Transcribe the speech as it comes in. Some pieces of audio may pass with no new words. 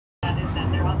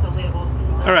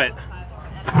Alright,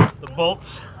 the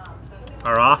bolts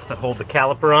are off that hold the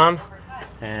caliper on,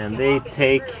 and they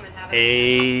take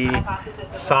a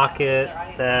socket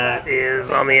that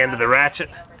is on the end of the ratchet.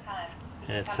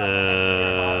 It's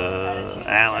a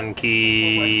Allen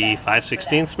key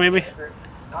 5/16 maybe?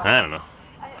 I don't know.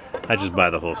 I just buy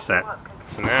the whole set.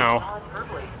 So now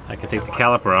I can take the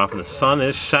caliper off and the sun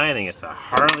is shining. It's a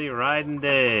Harley riding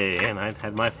day, and I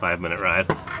had my 5-minute ride.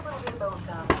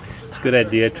 It's a good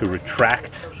idea to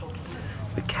retract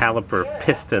the caliper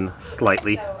piston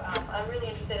slightly.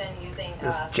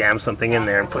 Just jam something in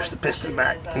there and push the piston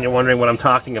back. And you're wondering what I'm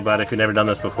talking about if you've never done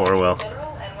this before. Well,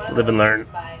 live and learn.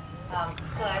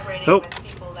 Oh,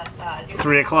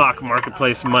 3 o'clock,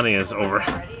 Marketplace Money is over.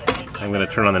 I'm going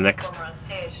to turn on the next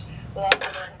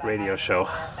radio show.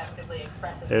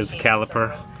 There's the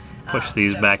caliper. Push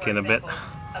these back in a bit.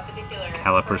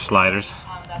 Caliper sliders.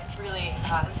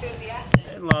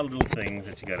 And a lot of little things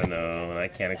that you gotta know, and I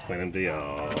can't explain them to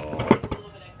y'all.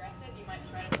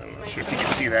 I'm not sure if you can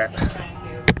see that.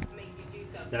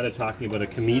 Now they're talking about a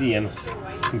comedian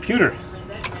computer.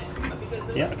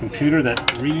 Yeah, a computer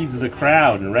that reads the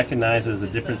crowd and recognizes the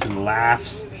difference in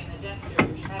laughs.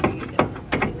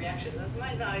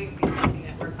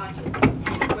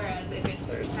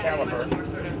 There's the caliper.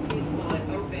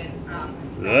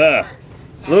 Ugh,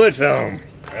 fluid film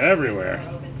everywhere.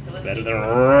 Better than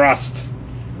rust.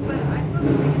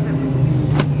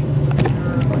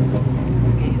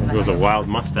 There goes a wild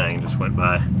Mustang just went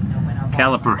by.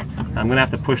 Caliper. I'm going to have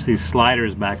to push these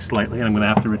sliders back slightly, and I'm going to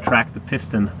have to retract the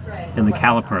piston in the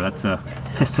caliper. That's a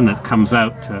piston that comes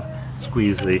out to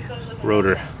squeeze the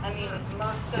rotor.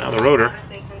 Now the rotor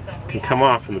can come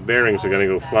off and the bearings are going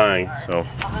to go flying, so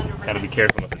got to be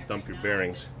careful not to dump your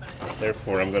bearings.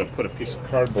 Therefore, I'm going to put a piece of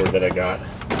cardboard that I got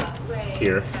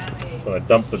here. So I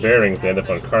dump the bearings, they end up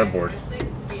on cardboard.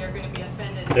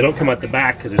 They don't come out the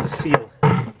back because there's a seal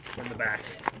on the back,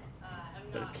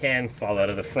 but it can fall out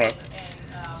of the front.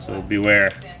 So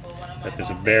beware that there's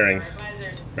a bearing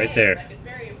right there.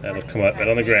 That'll come out right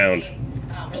on the ground.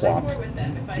 Plop.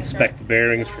 Inspect the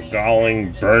bearings for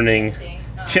galling, burning,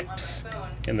 chips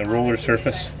in the roller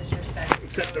surface.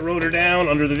 Set the rotor down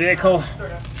under the vehicle.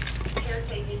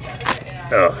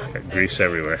 Oh, got grease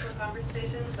everywhere.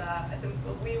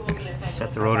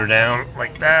 Set the rotor down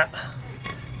like that.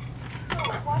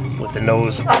 With the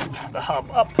nose up, the hub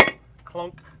up,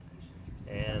 clunk.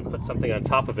 And put something on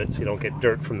top of it so you don't get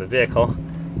dirt from the vehicle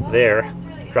there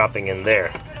dropping in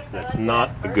there. That's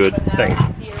not a good thing.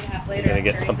 You're going to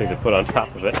get something to put on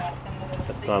top of it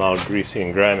that's not all greasy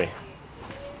and grimy.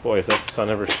 Boy, is that sun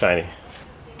ever shiny.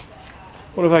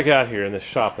 What have I got here in this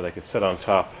shop that I could set on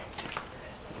top?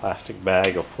 Plastic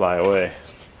bag will fly away.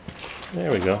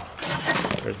 There we go.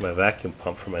 There's my vacuum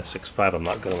pump for my 6.5 I'm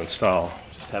not going to install.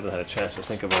 Just haven't had a chance to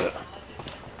think about it.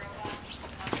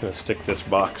 Just going to stick this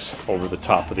box over the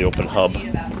top of the open hub so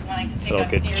I don't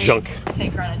get junk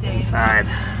inside.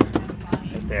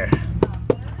 Right there.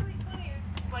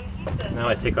 Now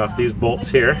I take off these bolts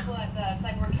here.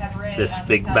 This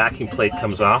big backing plate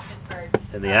comes off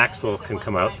and the axle can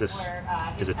come out. This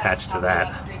is attached to that.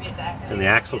 And the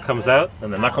axle comes out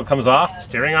and the knuckle comes off, the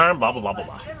steering arm, blah blah blah blah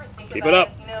blah. Keep it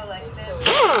up.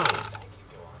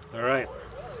 Alright,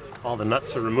 all the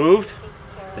nuts are removed.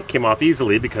 They came off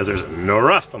easily because there's no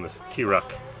rust on this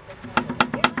T-Ruck.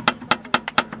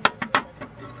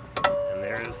 And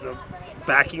there's the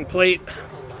backing plate.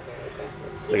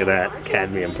 Look at that,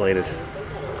 cadmium plated.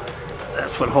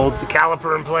 That's what holds the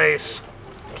caliper in place.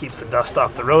 Keeps the dust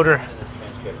off the rotor.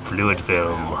 Fluid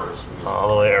film all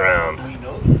the way around.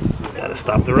 Gotta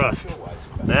stop the rust.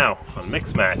 Now, on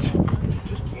mix match,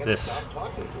 this,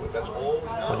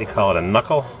 what do you call it, a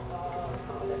knuckle?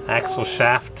 Axle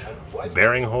shaft,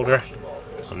 bearing holder.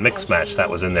 On mix match, that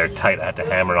was in there tight. I had to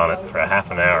hammer on it for a half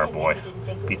an hour, boy.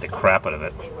 Beat the crap out of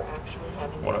it.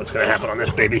 Wonder what's gonna happen on this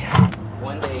baby.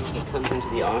 One day he comes into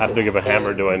the office. How big of a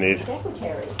hammer do I need?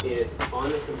 Secretary is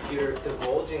on the computer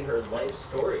divulging her life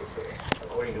story to her.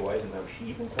 According to Eisenhower, she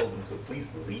even told him to please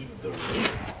leave the room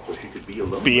so she could be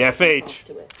alone. BFH.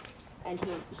 And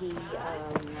he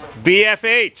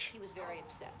BFH. He was very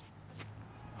upset.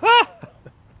 Ha!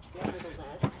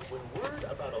 Nevertheless, When word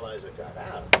about Eliza got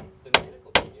out, The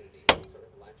medical community sort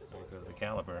of latches on. There goes the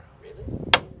caliper. Really?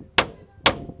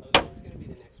 Oh, this is going to be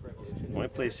the next revolution. The only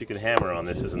place you can hammer on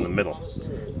this is in the middle.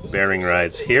 Bearing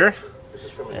rides here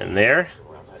and there.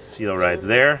 Seal rides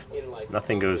there.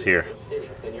 Nothing goes here.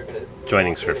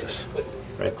 Joining surface.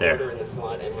 Right there. In the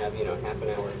slot and have, half an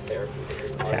hour of therapy.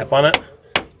 Tap on it.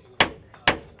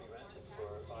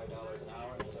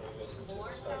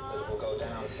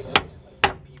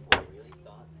 People really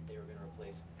thought they were going to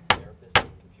replace therapists and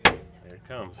it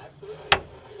comes. Absolutely.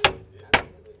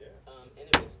 And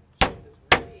it was just this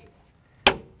really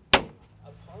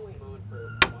appalling moment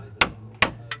for Wisen.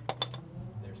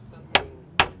 There's something.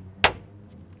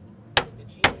 The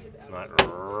genie is out. Not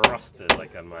rusted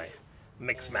like on my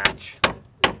mix match.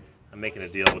 I'm making a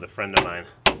deal with a friend of mine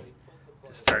to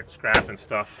start scrapping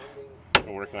stuff.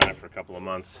 Been working on it for a couple of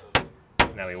months.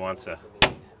 Now he wants a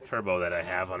turbo that I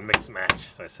have on mix match.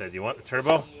 So I said, you want the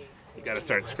turbo? You got to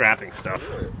start scrapping stuff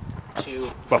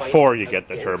before you get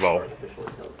the turbo.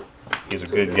 He's a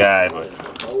good guy, but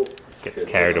gets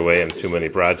carried away in too many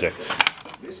projects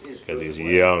because he's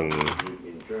young.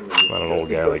 Not an old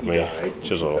guy like me.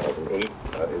 Chisel. It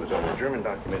was on a German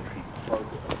documentary.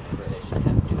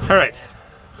 Alright,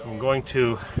 I'm going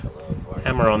to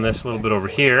hammer on this a little bit over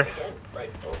here.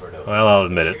 Well, I'll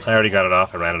admit it. I already got it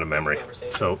off. I ran out of memory.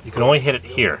 So you can only hit it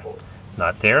here.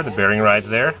 Not there. The bearing ride's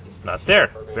there. Not there.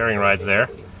 Bearing ride's there.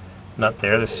 Not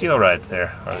there. The seal ride's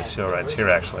there. Or the seal ride's here,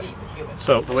 actually.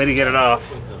 So the way to get it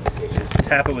off is to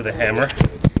tap it with a hammer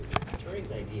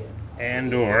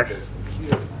and or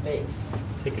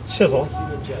take a chisel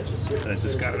that I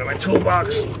just got out of my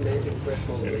toolbox and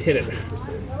hit it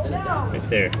right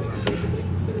there.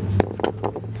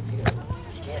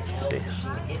 See?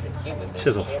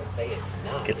 Chisel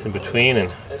gets in between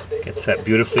and gets that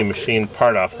beautifully machined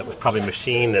part off that was probably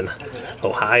machined in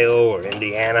Ohio or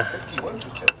Indiana.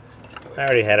 I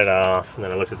already had it off, and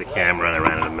then I looked at the camera and I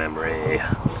ran out of memory.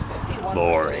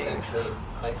 Boring.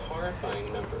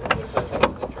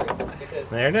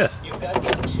 There it is.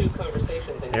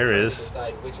 There is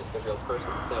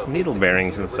needle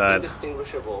bearings inside.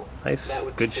 Nice,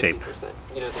 good shape.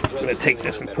 I'm going to take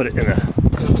this and put it in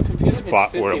a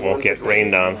spot where it won't get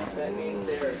rained on.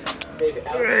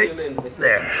 Right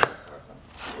there.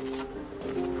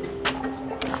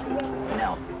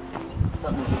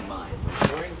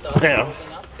 Now,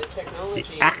 the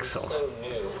axle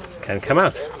can come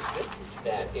out.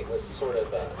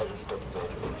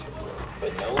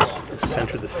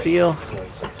 Center the seal,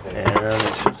 and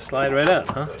it should slide right out,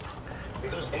 huh?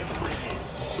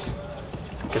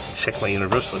 Get to check my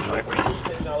universal joint.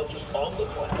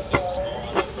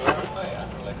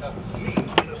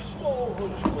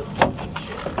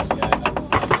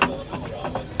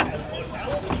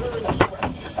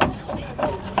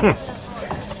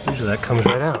 Usually that comes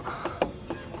right out.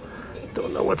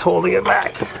 Don't know what's holding it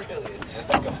back.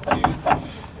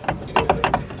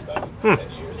 But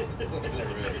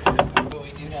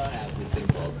we do now have this thing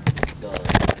called the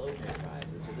load prize,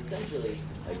 which is essentially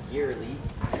a yearly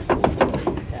actual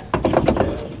test.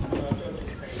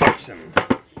 Suction.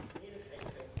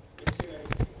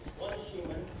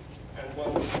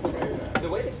 The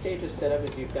way the stage is set up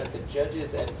is you've got the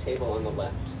judges at a table on the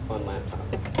left on laptop,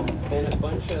 then a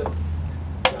bunch of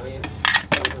giant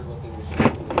silver-looking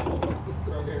machines in the middle that the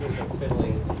programmers are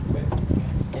fiddling with,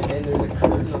 and then there's a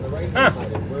curtain on the right-hand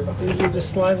side, and we're behind Usually just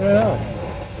slides right out.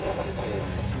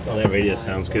 Oh, that radio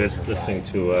sounds good. Listening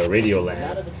to Radio Not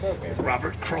Land. as a program.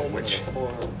 Robert Krulwich. or,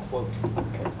 quote,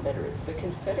 Confederates. The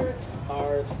Confederates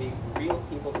are the real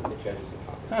people that the judges are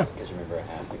talking about. Because remember,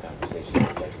 half the conversation the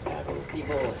judges have are with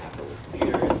people, half are with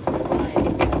computers.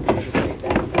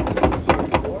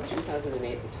 For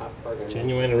 2008, the top program.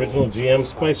 Genuine original GM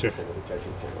Spicer. of the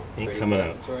judging panel. Ain't coming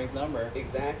out. Turing number.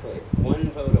 Exactly. One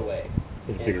vote away.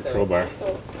 Need a And bigger so crowbar. I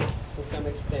thought, to some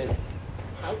extent,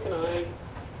 how can I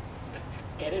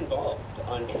get involved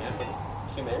on behalf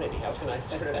of humanity? How can I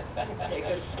sort of take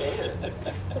a stand?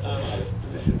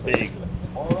 Big,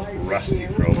 rusty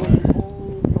crowbar.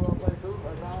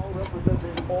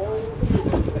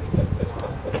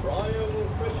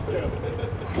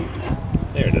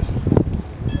 There it is.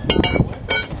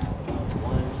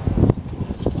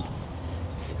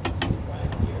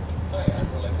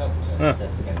 Huh.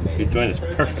 Your joint is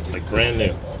perfect, like brand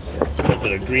new. A little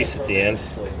bit of grease at the end.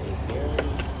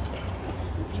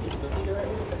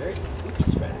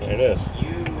 There it is.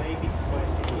 You may be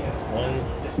surprised to hear,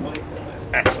 One despite the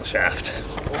fact axle shaft.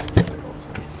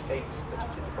 it states that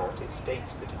it is a bot, it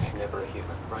states that it is never a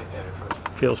human, right there in front of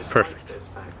you. Feels Despite perfect. those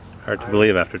facts, Hard to I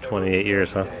believe received after several 28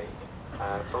 years, huh? today,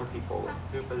 from people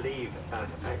who believe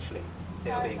that actually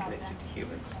they are being connected to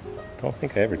humans. Don't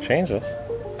think I ever changed this.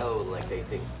 Oh, like they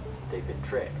think they've been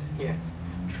tricked. Yes,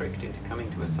 tricked into coming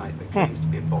to a site that claims to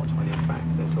be a bot when in fact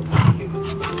they're talking to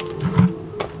humans.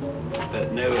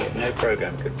 But no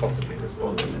program could possibly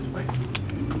respond in this way.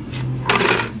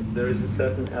 There is a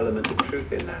certain element of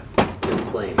truth in that. To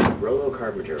explain, Rollo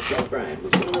Carpenter, Bill Bryant,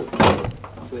 was one of those kids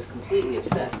who was completely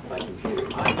obsessed by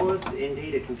computers. I was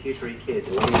indeed a computery kid.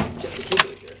 Just a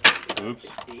kid, Oops.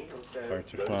 16 or so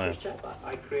Parts are Rose's flying. chatbot.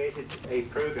 I created a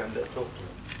program that talked to him.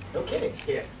 No kidding.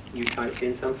 Yes. You typed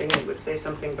in something, it would say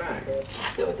something back.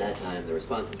 So at that time, the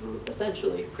responses were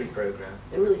essentially pre-programmed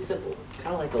and really simple,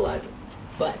 kind of like Eliza.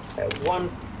 But One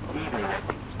evening,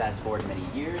 fast forward many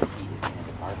years, he is in his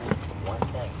apartment. One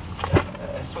night, he says,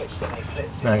 a switch suddenly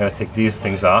flipped. Now I gotta take these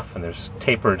things off, and there's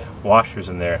tapered washers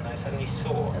in there, I suddenly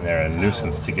saw and they're a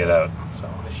nuisance to get out. So the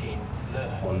machine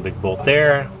learn. one big bolt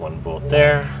there, one bolt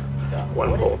there,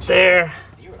 one bolt there,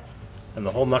 zero. and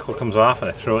the whole knuckle comes off, and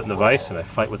I throw it in the vise, and I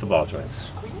fight with the ball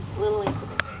joints. Little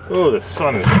increments. Oh, the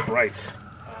sun is bright.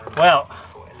 Well,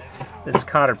 this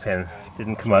cotter pin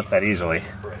didn't come out that easily.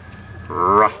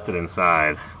 Rusted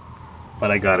inside,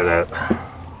 but I got it out.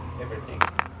 Everything.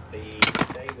 The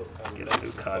day will come. Get a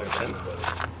new cotter pin.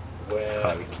 Where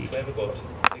Cotter key. Cleverbot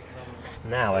becomes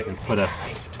Now I can put a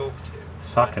something to talk to.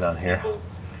 socket on here.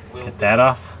 Will Get that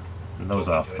off, and those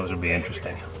off. Those will be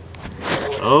interesting.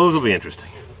 Those will be interesting.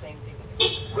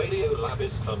 Radio Lab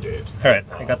is funded. Alright,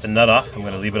 I got the nut off. I'm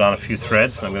going to leave it on a few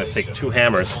threads, and I'm going to take 2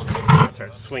 hammers and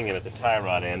start swinging at the tie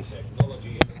rod end.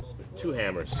 With 2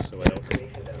 hammers, so I don't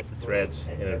hit the threads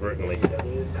inadvertently.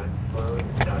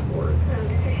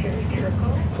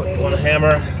 Put 1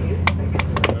 hammer.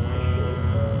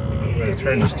 I'm going to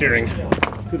turn the steering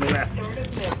to the left.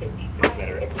 Get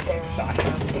better shot.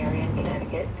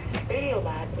 Radio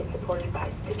Lab is supported by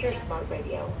Stitcher Smart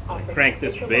Radio. Crank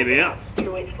this baby up.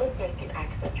 Through which listeners can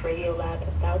access Radio Lab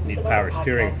and thousands Need of power other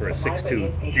steering podcasts for a and live 6.2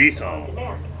 radio stations diesel. on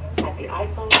demand at the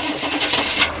iPhone.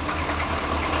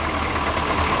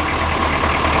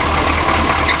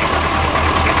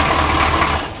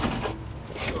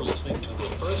 You're listening to the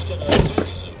first in a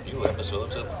series of new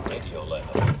episodes of Radio Lab.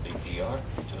 BPR.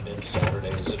 Tune in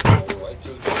Saturdays at 4 right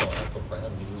through July for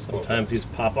brand new. Sometimes these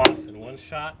pop off in one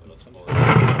shot. And sometimes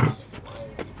Why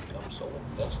we become so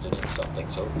invested in something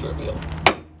so trivial.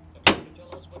 And you can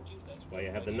tell us what you think. that's why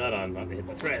you have the nut on, not to hit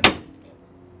the threads.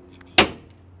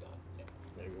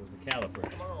 There goes the caliper.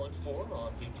 Tomorrow at 4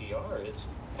 on VPR, it's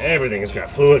Everything's got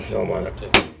fluid film on it. what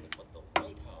the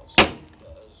White House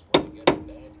does when you get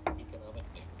bad economic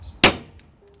news.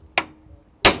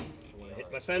 Hit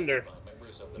my fender.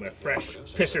 Members of the My VPR fresh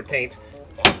producers pisser paint.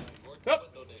 Oh,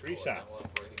 3 shots.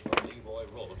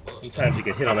 Sometimes you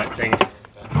get hit on that thing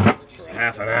for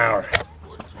half an hour.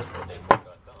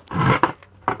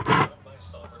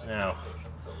 Now,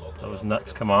 those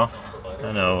nuts come off.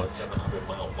 I know,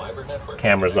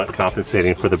 camera's not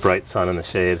compensating for the bright sun and the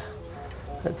shade.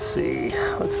 Let's see,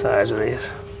 what size are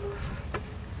these?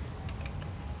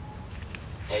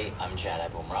 Hey, I'm Chad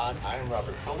Abumrad. I'm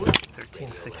Robert Howard.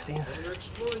 13/16s. We're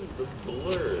exploring the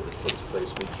blur that takes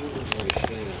place when humans and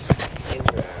machines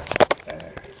interact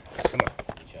Come on.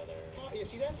 with each other. Oh, yeah,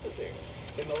 see, that's the thing.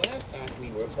 In the last act,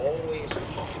 we were always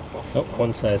talking. Oh,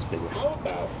 one size bigger. How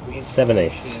about we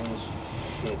 7/8. machines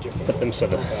in a different Put them way? so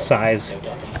the size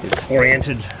is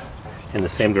oriented in the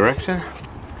same direction.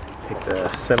 Take the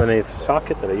 7/8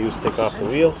 socket that I used to take off the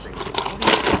wheels.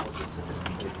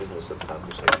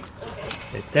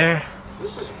 Right there.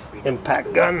 This is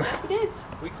Impact gun. It is.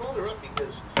 we called her up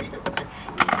because freedom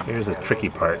actually Here's a tricky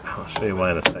part. I'll show you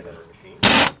why in a second.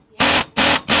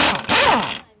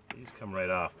 These come right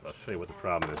off, but I'll show you what the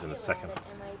problem is in a second.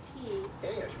 Yeah,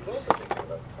 she was also thinking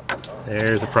about coming on.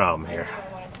 There's a problem here.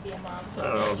 I wanted to be a mom, I so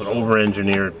don't know, it's an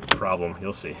over-engineered problem.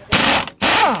 You'll see.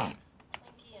 Punky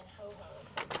and Ho-Ho.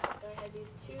 So I had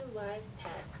these 2 live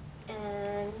pets,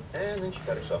 and And then she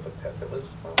got herself a pet that was,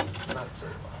 well, not so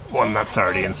fun. One nut's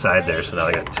already inside there, so now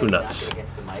I got 2 nuts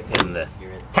Against the mic. in the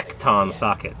Tecton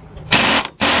socket.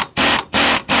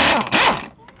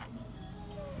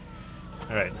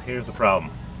 Alright, here's the problem.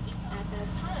 at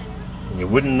that time, And you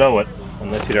wouldn't know it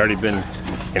unless you'd already been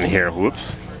in here,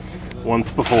 whoops,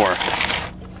 once before.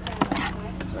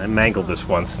 I mangled this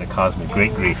once and it caused me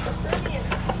great grief. Bernie is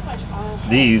pretty much all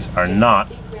These are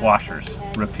not washers.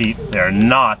 Repeat, they are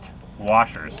not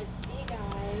washers. hey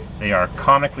guys, They are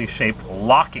conically shaped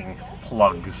locking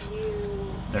plugs.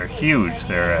 They're huge.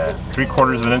 They're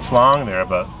 3/4 of an inch long. They're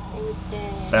about they would say,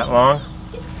 that long.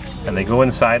 And they go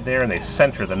inside there and they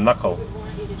center the knuckle,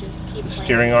 want you to just keep the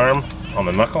steering arm on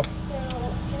the knuckle.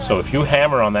 So if you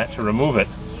hammer on that to remove it,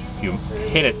 you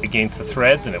hit it against the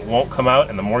threads and it won't come out,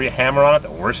 and the more you hammer on it,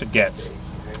 the worse it gets.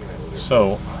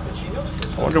 So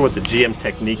I wonder what the GM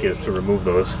technique is to remove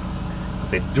those.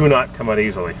 They do not come out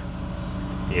easily.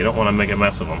 You don't want to make a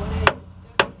mess of them.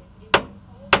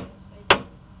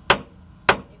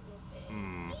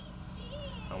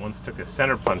 I once took a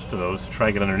center punch to those to try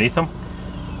to get underneath them,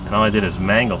 and all I did is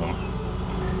mangle them,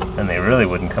 and they really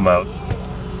wouldn't come out.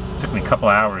 It took me a couple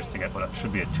hours to get what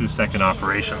should be a 2-second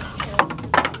operation.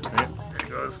 There it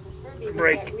goes. the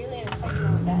brake.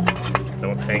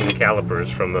 Don't hang the calipers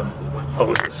from the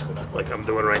hoses like I'm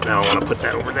doing right now. I want to put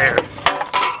that over there.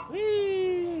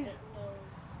 Whee!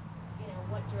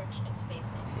 What direction it's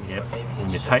facing. Yep. When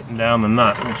you tighten down the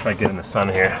nut, let me try to get in the sun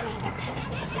here.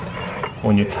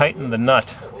 When you tighten the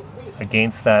nut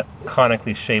against that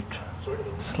conically shaped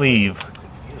sleeve,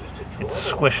 it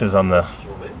squishes on the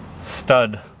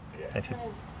stud.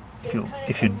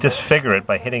 If you disfigure it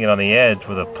by hitting it on the edge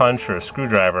with a punch or a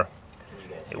screwdriver,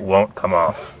 it won't come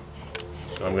off.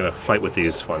 So I'm going to fight with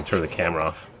these while I turn the camera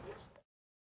off.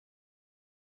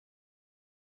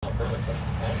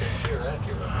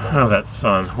 Oh, that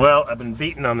sun. Well, I've been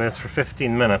beating on this for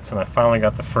 15 minutes and I finally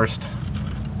got the first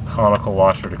conical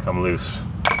washer to come loose.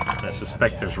 And I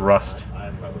suspect there's rust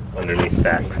underneath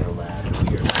that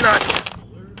nut.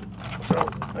 So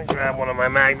I grab one of my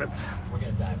magnets. We're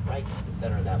gonna dive right into the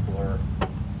center of that blur,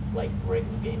 like Greg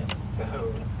Louganis.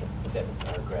 So, except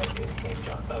Greg is named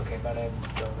John. Okay, my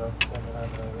name's John Robinson and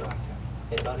I'm a writer.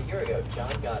 And about a year ago,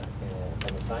 John got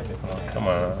an assignment from the Come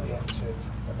on. It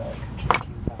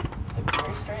was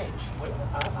very strange.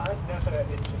 I've never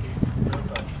interviewed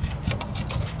robots.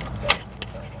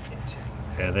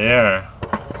 There they are.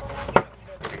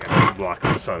 I got to block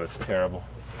the sun, it's terrible.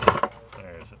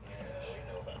 There's it.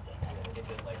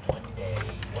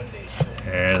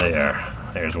 There they are.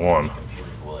 There's one.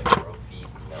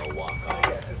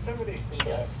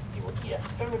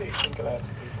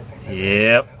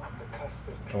 Yep.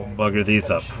 Don't bugger these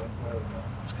up.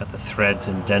 It's got the threads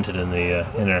indented in the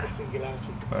inner.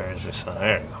 Where is this?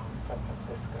 There you go.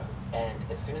 And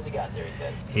as soon as he got there, he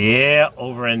said, yeah,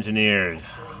 over-engineered.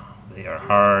 They are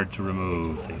hard to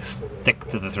remove. They stick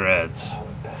to the threads.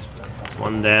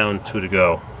 One down, two to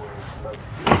go.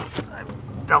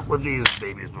 I've dealt with these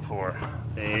babies before.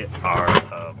 They are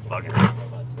a bugger.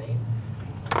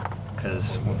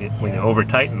 Because when you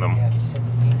over-tighten them,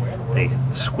 they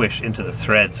squish into the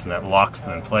threads and that locks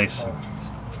them in place. And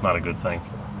it's not a good thing.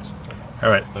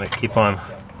 Alright, I'm going to keep on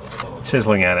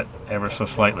chiseling at it ever so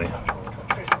slightly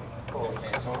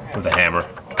with a hammer.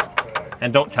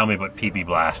 And don't tell me about PB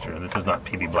Blaster. This is not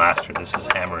PB Blaster. This is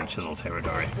hammer and chisel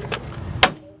territory.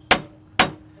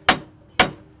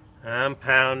 I'm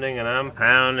pounding and I'm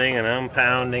pounding and I'm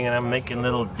pounding and I'm making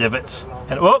little divots.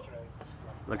 And whoop!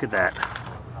 Look at that.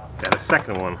 Got a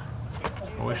second one.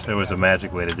 I wish there was a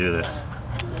magic way to do this.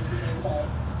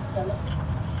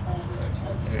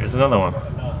 Here's another one.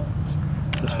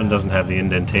 This one doesn't have the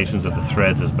indentations of the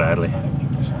threads as badly.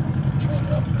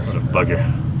 What a bugger.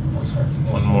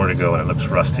 One more to go and it looks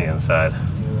rusty inside.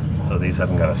 So these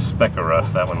haven't got a speck of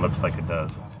rust. That one looks like it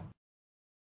does.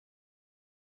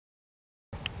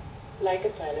 Like a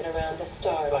planet around the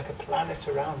star. Like a planet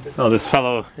around the star. Oh, this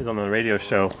fellow is on the radio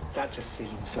show. That just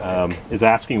seems like... is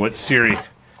asking what Siri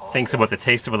thinks about the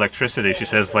taste of electricity. She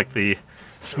says like the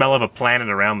smell of a planet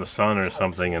around the sun or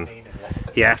something. And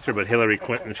he asked her about Hillary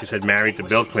Clinton. She said married to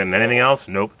Bill Clinton. Anything else?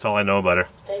 Nope, that's all I know about her.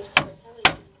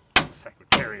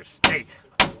 Secretary of State.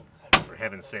 For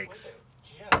heaven's sakes.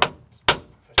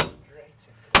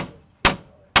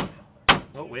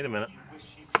 Oh, wait a minute.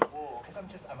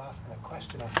 I'm asking a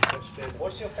question after question.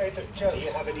 What's your favourite joke? Do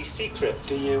you have any secrets?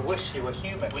 Do you wish you were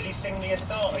human? Will you sing me a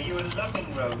song? Are you a loving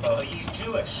robot? Are you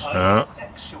Jewish? Are you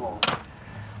sexual? I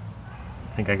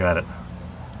think I got it.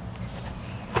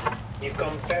 You've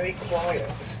gone very quiet.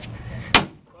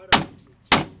 Quite often she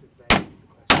just evades the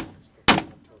question because she doesn't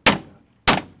want to talk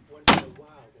about. Once in a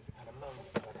while there's a kind of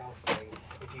moment, like I'll say,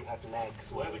 if you had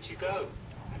legs, where would you go?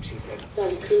 And she said,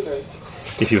 Vancouver.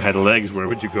 If you had legs, where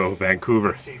would you go?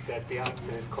 Vancouver. She said the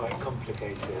answer is quite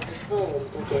complicated.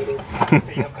 Complicated.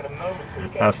 So you have kind of moments where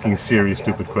you get Asking Siri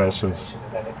stupid questions.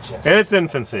 In its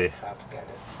infancy.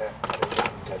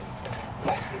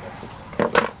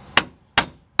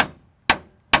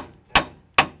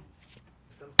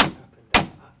 Something happened that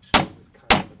actually was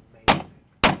kind of amazing.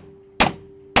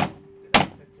 Because I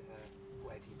said to her,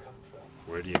 where do you come from?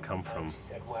 Where do you come from? She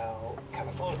said, well,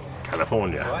 California.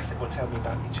 California. So I said, well, tell me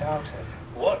about your childhood.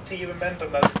 What do you remember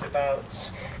most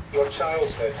about your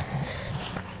childhood?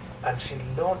 And she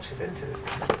launches into this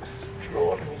kind of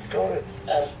extraordinary story.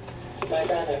 My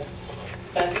brother.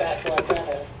 I've got one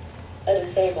brother. A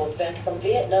disabled vet from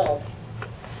Vietnam.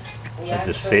 A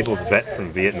disabled vet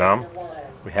from Vietnam?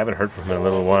 We haven't heard from him in a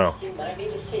little while. He might be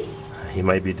deceased. He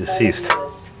might be deceased.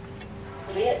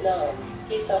 Vietnam.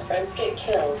 He saw friends get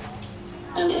killed.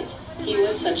 And he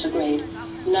was such a great,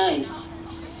 nice,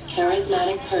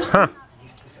 charismatic person. Huh. He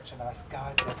used to be such a nice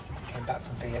guy, but ever since he came back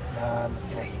from Vietnam,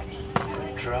 you know, he's a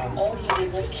drunk. All he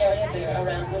did was carry a bear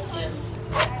around with him.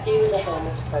 He was a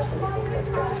homeless person. He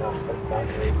doesn't ask for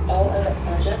money. All of us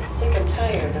are just sick and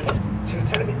tired of it. She was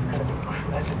telling me it's kind of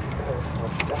incredibly personal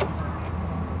stuff.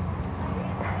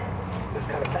 It was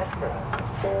kind of mesmerizing.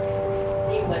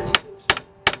 You went to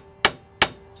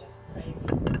just crazy.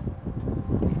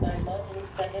 My mom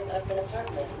set him up an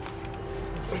apartment.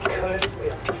 Because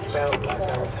it felt like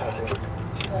I was having a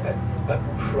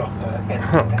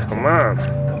proper Come on.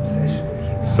 conversation with a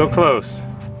human So being. close.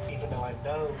 Even though I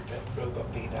know that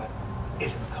Robot Bina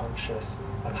isn't conscious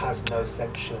and has no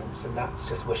sentience, and that's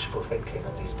just wishful thinking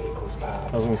on these people's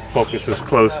parts. Doesn't focus as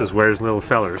close as Where's Little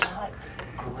Fellers.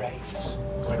 Great.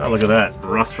 Oh, look at that.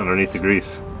 Rust underneath the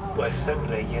grease. Where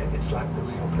suddenly, yeah, it's like the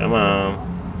real place. Come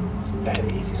on. It's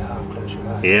very easy to half close your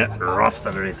eyes. Yeah, rust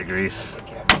underneath the grease.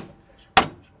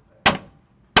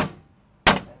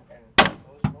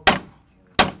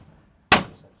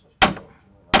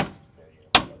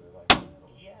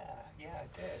 Yeah,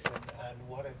 I did, and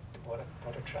what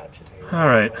a tragedy. All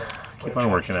right. What a Keep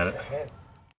on working at tragedy it. for him.